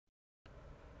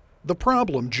The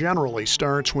problem generally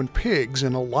starts when pigs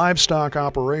in a livestock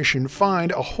operation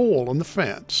find a hole in the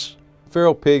fence.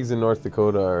 Feral pigs in North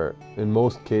Dakota are, in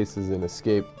most cases, an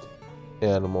escaped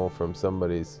animal from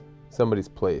somebody's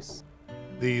place.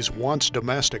 These once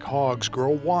domestic hogs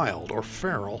grow wild or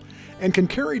feral and can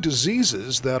carry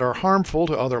diseases that are harmful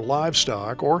to other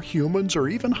livestock or humans or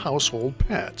even household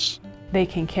pets. They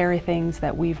can carry things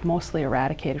that we've mostly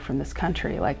eradicated from this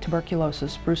country, like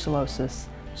tuberculosis, brucellosis,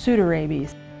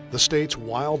 pseudorabies. The state's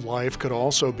wildlife could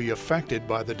also be affected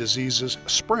by the diseases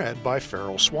spread by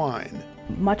feral swine.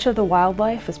 Much of the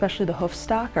wildlife, especially the hoof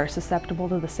stock, are susceptible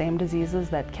to the same diseases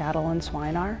that cattle and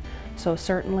swine are. So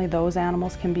certainly those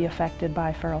animals can be affected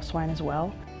by feral swine as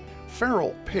well.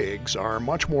 Feral pigs are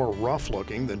much more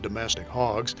rough-looking than domestic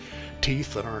hogs.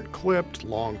 Teeth that aren't clipped,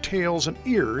 long tails, and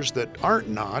ears that aren't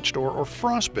notched or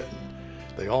frostbitten.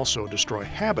 They also destroy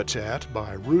habitat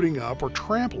by rooting up or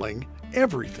trampling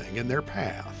everything in their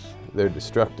path. They're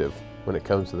destructive when it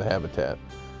comes to the habitat.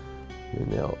 I mean,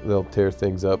 they'll tear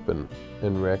things up and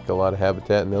wreck a lot of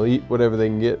habitat, and they'll eat whatever they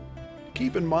can get.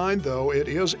 Keep in mind, though, it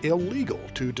is illegal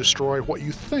to destroy what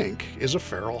you think is a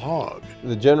feral hog.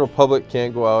 The general public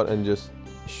can't go out and just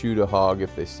shoot a hog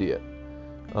if they see it.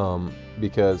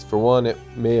 Because for one, it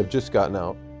may have just gotten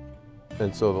out,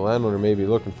 and so the landowner may be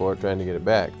looking for it, trying to get it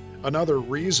back. Another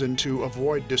reason to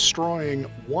avoid destroying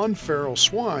one feral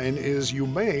swine is you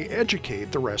may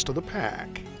educate the rest of the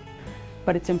pack.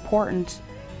 But it's important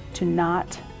to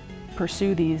not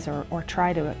pursue these or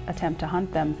try to attempt to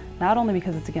hunt them, not only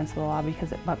because it's against the law,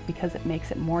 but because it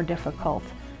makes it more difficult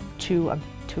to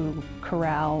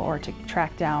corral or to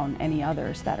track down any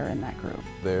others that are in that group.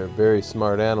 They're a very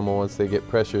smart animal. Once they get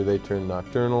pressure, they turn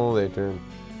nocturnal, they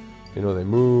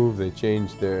move, they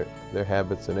change their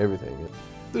habits and everything.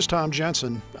 This is Tom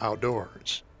Jensen,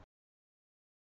 Outdoors.